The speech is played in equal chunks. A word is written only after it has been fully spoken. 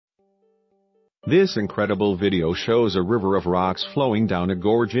This incredible video shows a river of rocks flowing down a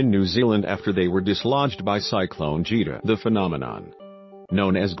gorge in New Zealand after they were dislodged by Cyclone Gita. The phenomenon,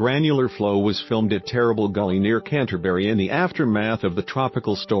 known as granular flow, was filmed at Terrible Gully near Canterbury in the aftermath of the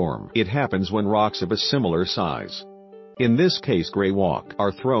tropical storm. It happens when rocks of a similar size, in this case greywacke,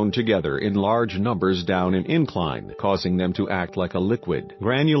 are thrown together in large numbers down an incline, causing them to act like a liquid.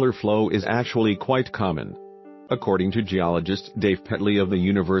 Granular flow is actually quite common. According to geologist Dave Petley of the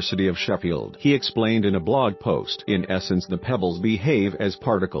University of Sheffield, he explained in a blog post, in essence the pebbles behave as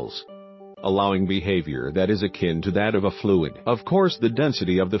particles, allowing behavior that is akin to that of a fluid. Of course, the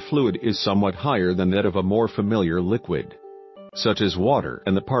density of the fluid is somewhat higher than that of a more familiar liquid, such as water,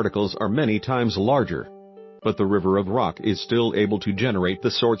 and the particles are many times larger. But the river of rock is still able to generate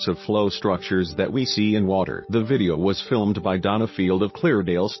the sorts of flow structures that we see in water. The video was filmed by Donna Field of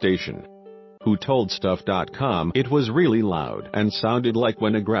Cleardale Station, who told Stuff.com it was really loud and sounded like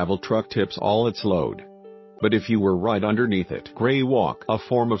when a gravel truck tips all its load. But if you were right underneath it, greywacke, a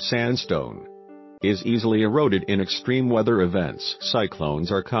form of sandstone, is easily eroded in extreme weather events.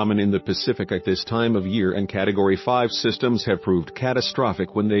 Cyclones are common in the Pacific at this time of year, and Category 5 systems have proved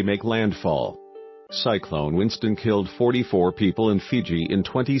catastrophic when they make landfall. Cyclone Winston killed 44 people in Fiji in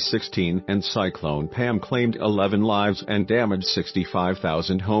 2016, and Cyclone Pam claimed 11 lives and damaged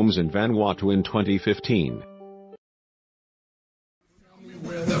 65,000 homes in Vanuatu in 2015. Tell me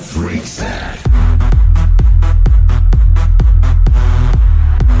where the freaks at.